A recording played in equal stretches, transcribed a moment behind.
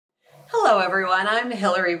Hello everyone, I'm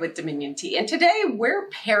Hillary with Dominion Tea, and today we're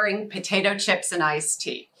pairing potato chips and iced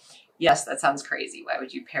tea. Yes, that sounds crazy. Why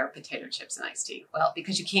would you pair potato chips and iced tea? Well,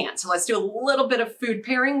 because you can. So let's do a little bit of food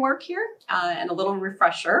pairing work here and a little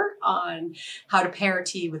refresher on how to pair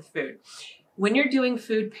tea with food. When you're doing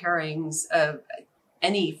food pairings of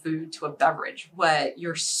any food to a beverage, what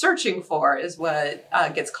you're searching for is what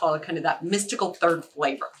gets called kind of that mystical third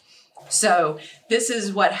flavor. So this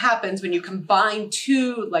is what happens when you combine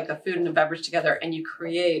two, like a food and a beverage together, and you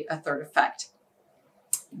create a third effect.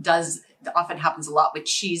 Often happens a lot with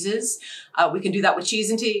cheeses. We can do that with cheese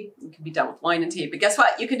and tea. It can be done with wine and tea. But guess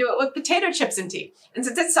what? You can do it with potato chips and tea. And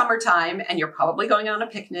since it's summertime and you're probably going on a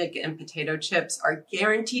picnic and potato chips are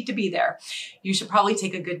guaranteed to be there, you should probably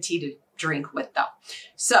take a good tea to drink with them.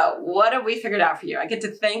 So what have we figured out for you? I get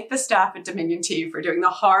to thank the staff at Dominion Tea for doing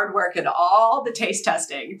the hard work and all the taste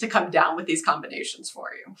testing to come down with these combinations for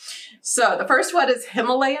you. So the first one is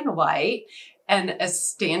Himalayan white and a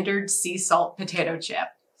standard sea salt potato chip.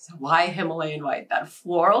 So why Himalayan white? That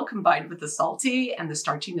floral combined with the salty and the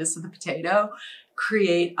starchiness of the potato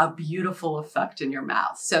create a beautiful effect in your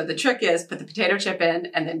mouth. So the trick is put the potato chip in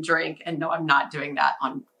and then drink. And no, I'm not doing that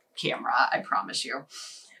on camera, I promise you.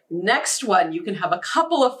 Next one, you can have a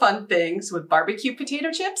couple of fun things with barbecue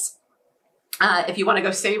potato chips. If you want to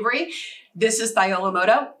go savory, this is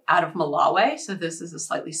Thiolamoto out of Malawi. So this is a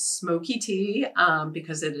slightly smoky tea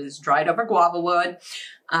because it is dried over guava wood,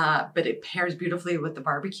 but it pairs beautifully with the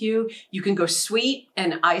barbecue. You can go sweet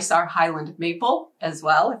and ice our Highland maple as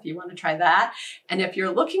well if you want to try that. And if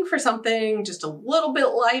you're looking for something just a little bit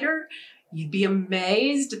lighter, you'd be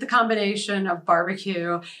amazed at the combination of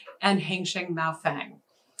barbecue and Hengsheng Maofeng.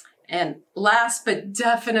 And last but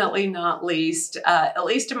definitely not least, at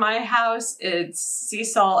least in my house, it's sea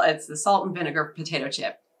salt. It's the salt and vinegar potato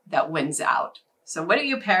chip that wins out. So what do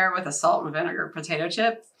you pair with a salt and vinegar potato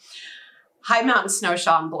chip? High Mountain Snow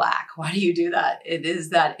Shawn Black. Why do you do that? It is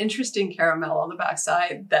that interesting caramel on the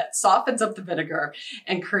backside that softens up the vinegar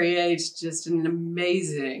and creates just an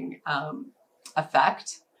amazing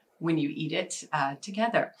effect when you eat it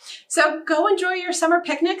together. So go enjoy your summer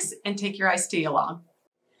picnics and take your iced tea along.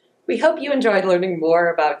 We hope you enjoyed learning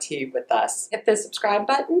more about tea with us. Hit the subscribe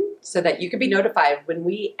button so that you can be notified when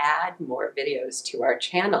we add more videos to our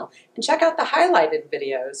channel. And check out the highlighted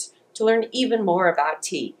videos to learn even more about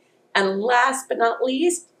tea. And last but not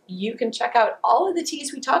least, you can check out all of the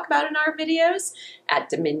teas we talk about in our videos at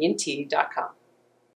dominiontea.com.